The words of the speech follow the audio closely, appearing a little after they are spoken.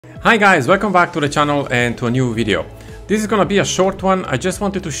Hi guys, welcome back to the channel and to a new video. This is gonna be a short one. I just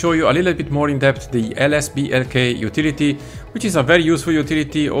wanted to show you a little bit more in depth the LSBLK utility, which is a very useful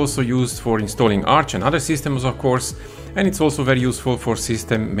utility, also used for installing Arch and other systems of course, and it's also very useful for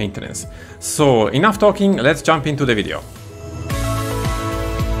system maintenance. So enough talking, let's jump into the video.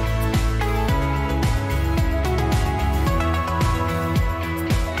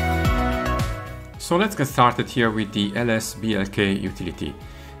 So let's get started here with the LSBLK utility.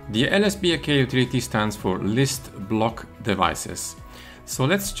 The LSBLK utility stands for List Block Devices. So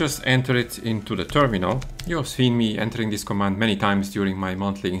let's just enter it into the terminal. You have seen me entering this command many times during my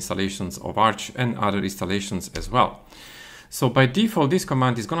monthly installations of Arch and other installations as well. So by default, this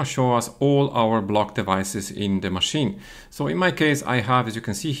command is going to show us all our block devices in the machine. So in my case, I have, as you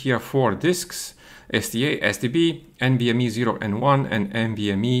can see here, 4 disks: SDA, SDB, NVMe 0 and 1, and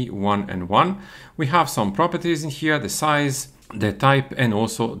NVMe 1 and 1. We have some properties in here: the size, the type, and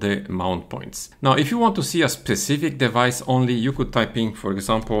also the mount points. Now, if you want to see a specific device only, you could type in, for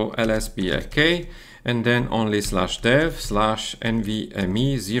example, LSBLK and then only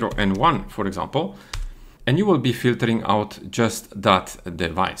 /dev/NVMe 0 and 1, for example, and you will be filtering out just that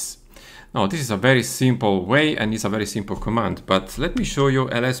device. Now, this is a very simple way and it's a very simple command, but let me show you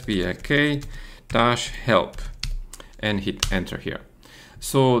LSBLK-help and hit enter here.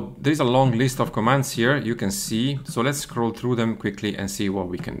 So there's a long list of commands here, you can see. So let's scroll through them quickly and see what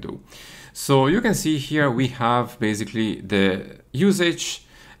we can do. So you can see here we have basically the usage,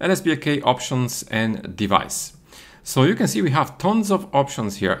 LSBLK options, and device. So you can see we have tons of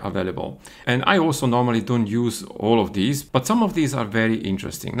options here available. And I also normally don't use all of these, but some of these are very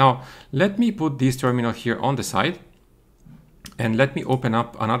interesting. Now, let me put this terminal here on the side, and let me open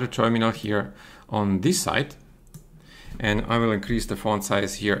up another terminal here on this side. And I will increase the font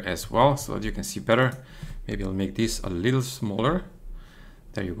size here as well so that you can see better. Maybe I'll make this a little smaller.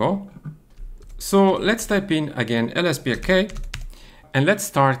 There you go. So let's type in again LSBLK and let's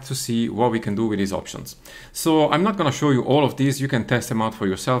start to see what we can do with these options. So I'm not going to show you all of these. You can test them out for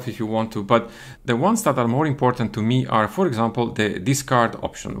yourself if you want to, but the ones that are more important to me are, for example, the discard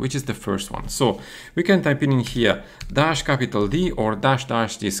option, which is the first one. So we can type in here -D or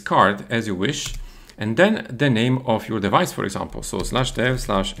 --discard as you wish, and then the name of your device, for example. So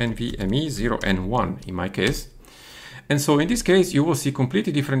 /dev/NVMe 0 and 1 in my case. And so in this case, you will see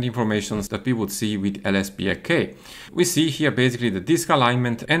completely different information that we would see with LSBLK. We see here basically the disk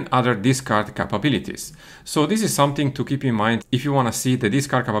alignment and other discard capabilities. So this is something to keep in mind if you want to see the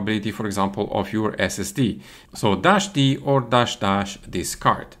discard capability, for example, of your SSD. So -D or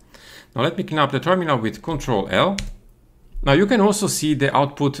 --discard. Now let me clean up the terminal with Ctrl-L. Now you can also see the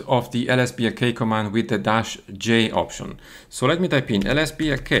output of the LSBLK command with the -J option. So let me type in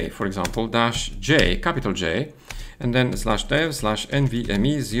LSBLK, for example, -J, capital J, and then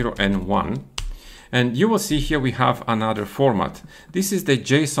 /dev/NVMe 0 and 1. And you will see here we have another format. This is the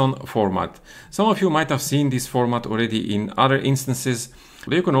JSON format. Some of you might have seen this format already in other instances,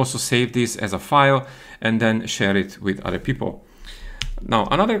 but you can also save this as a file and then share it with other people. Now,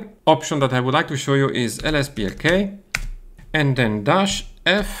 another option that I would like to show you is LSBLK and then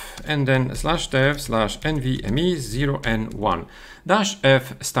 -F and then /dev/NVMe 0 and 1.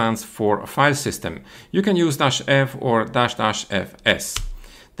 -F stands for file system. You can use -F or --FS.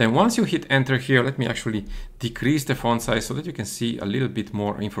 Then once you hit enter here, let me actually decrease the font size so that you can see a little bit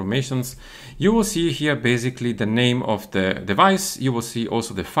more information. You will see here basically the name of the device. You will see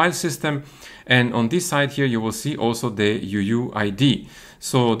also the file system. And on this side here, you will see also the UUID.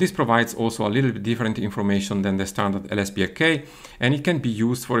 So this provides also a little bit different information than the standard LSBLK. And it can be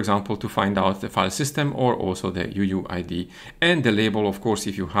used, for example, to find out the file system or also the UUID and the label, of course,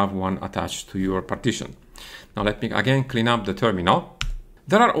 if you have one attached to your partition. Now let me again clean up the terminal.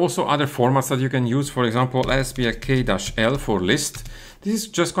 There are also other formats that you can use, for example, LSBLK-L for list. This is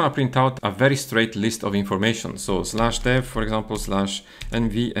just going to print out a very straight list of information. So /dev, for example,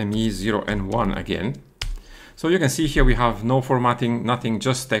 /NVMe 0 and 1 again. So you can see here we have no formatting, nothing,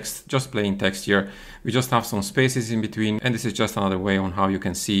 just text, just plain text here. We just have some spaces in between, and this is just another way on how you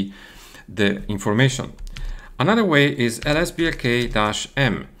can see the information. Another way is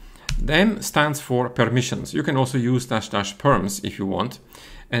LSBLK-M. The M stands for permissions. You can also use --perms if you want.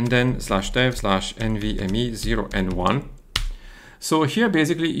 And then /dev/NVMe 0 and 1. So here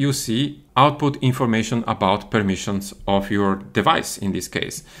basically you see output information about permissions of your device in this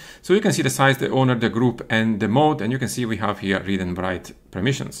case. So you can see the size, the owner, the group, and the mode, and you can see we have here read and write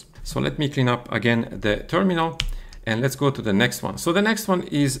permissions. So let me clean up again the terminal and let's go to the next one. So the next one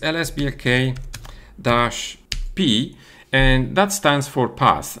is LSBLK-P and that stands for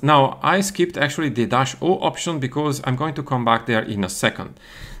path. Now I skipped actually the -O option because I'm going to come back there in a second.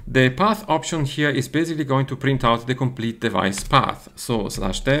 The path option here is basically going to print out the complete device path. So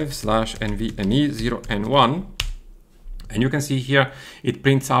 /dev/nvme0n1, and you can see here it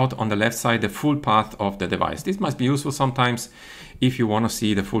prints out on the left side the full path of the device. This might be useful sometimes if you want to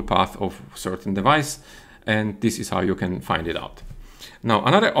see the full path of a certain device, and this is how you can find it out. Now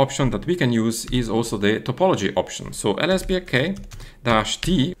another option that we can use is also the topology option. So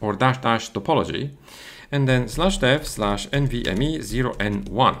LSBLK-T or -- topology, and then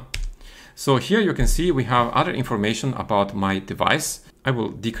 /dev/nvme0n1. So here you can see we have other information about my device. I will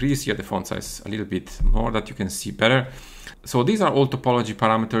decrease here the font size a little bit more that you can see better. So these are all topology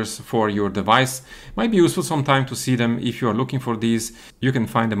parameters for your device. Might be useful sometime to see them. If you are looking for these, you can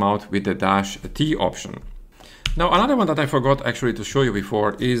find them out with the -T option. Now another one that I forgot actually to show you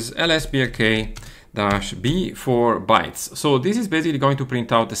before is LSBLK-B for bytes. So this is basically going to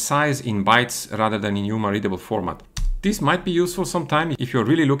print out the size in bytes rather than in human readable format. This might be useful sometime if you're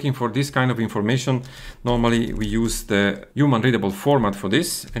really looking for this kind of information. Normally we use the human readable format for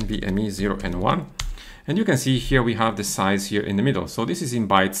this, NVMe0n1. And you can see here we have the size here in the middle. So this is in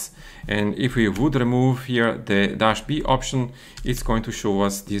bytes. And if we would remove here the -B option, it's going to show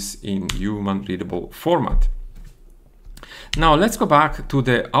us this in human readable format. Now let's go back to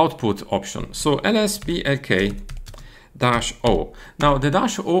the output option. So LSBLK-O. Now the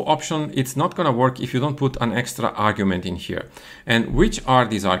 -O option, it's not going to work if you don't put an extra argument in here. And which are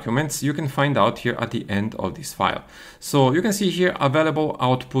these arguments? You can find out here at the end of this file. So you can see here available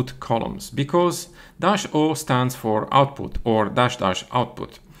output columns, because -O stands for output or --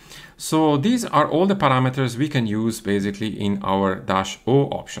 output. So these are all the parameters we can use basically in our -O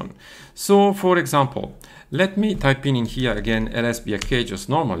option. So for example, let me type in here again LSBLK just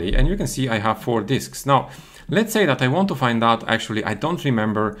normally, and you can see I have 4 disks. Now, let's say that I want to find out, actually, I don't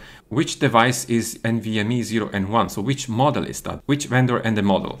remember which device is NVMe0n1. So which model is that? Which vendor and the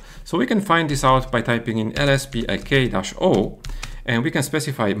model? So we can find this out by typing in LSBLK-O, and we can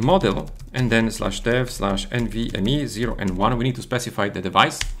specify model and then /dev/nvme0n1. We need to specify the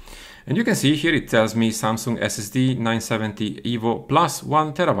device. And you can see here it tells me Samsung SSD 970 EVO plus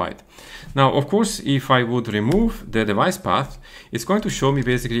 1 terabyte. Now, of course, if I would remove the device path, it's going to show me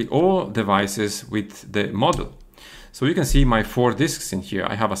basically all devices with the model. So you can see my 4 disks in here.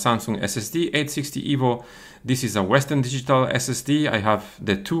 I have a Samsung SSD 860 EVO. This is a Western Digital SSD. I have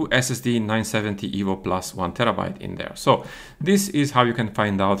the 2 SSD 970 EVO plus 1 terabyte in there. So this is how you can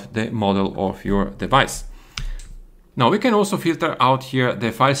find out the model of your device. Now we can also filter out here the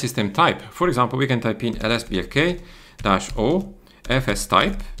file system type. For example, we can type in LSBLK-O fs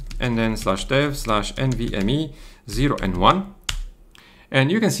type and then /dev/nvme0n1. And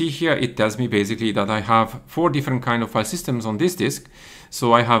you can see here it tells me basically that I have 4 different kind of file systems on this disk.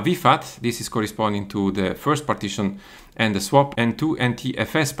 So I have VFAT, this is corresponding to the first partition, and the swap, and 2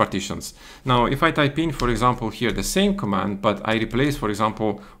 NTFS partitions. Now if I type in, for example, here the same command, but I replace, for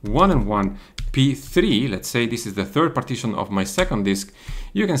example, 1 and 1 P3, let's say this is the 3rd partition of my 2nd disk,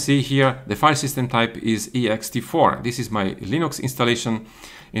 you can see here the file system type is ext4. This is my Linux installation.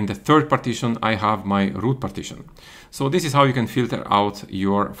 In the 3rd partition, I have my root partition. So this is how you can filter out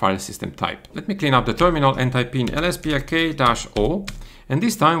your file system type. Let me clean up the terminal and type in LSBLK-O. And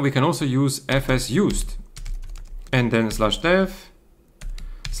this time we can also use fsused. And then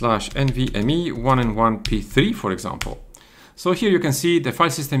 /dev/nvme1 and 1 P3, for example. So here you can see the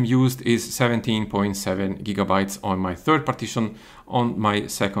file system used is 17.7 gigabytes on my 3rd partition on my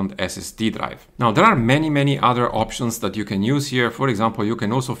 2nd SSD drive. Now there are many other options that you can use here. For example, you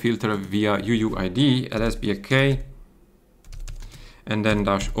can also filter via UUID, LSBLK, and then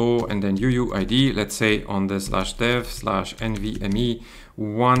 -O and then UUID, let's say on the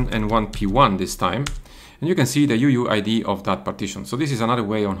 /dev/nvme1 and 1 P1 this time. And you can see the UUID of that partition. So this is another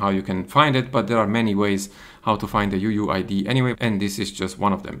way on how you can find it, but there are many ways how to find the UUID anyway, and this is just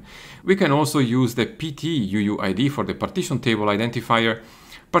one of them. We can also use the PT UUID for the partition table identifier,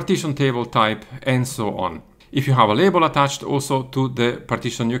 partition table type, and so on. If you have a label attached also to the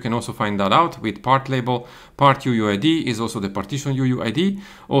partition, you can also find that out with part label. Part UUID is also the partition UUID.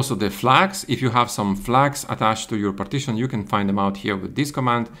 Also the flags, if you have some flags attached to your partition, you can find them out here with this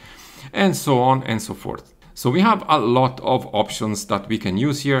command, and so on and so forth. So we have a lot of options that we can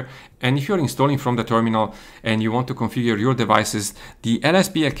use here. And if you're installing from the terminal and you want to configure your devices, the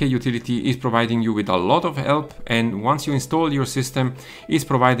LSBLK utility is providing you with a lot of help. And once you install your system, it's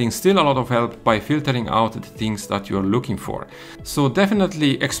providing still a lot of help by filtering out the things that you're looking for. So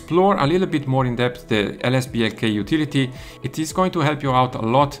definitely explore a little bit more in depth the LSBLK utility. It is going to help you out a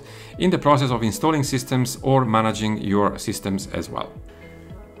lot in the process of installing systems or managing your systems as well.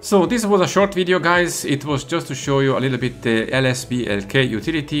 So this was a short video, guys. It was just to show you a little bit the LSBLK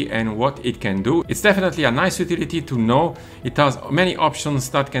utility and what it can do. It's definitely a nice utility to know. It has many options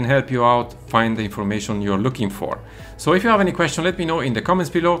that can help you out find the information you're looking for. So if you have any question, let me know in the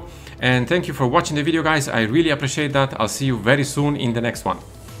comments below. And thank you for watching the video, guys. I really appreciate that. I'll see you very soon in the next one.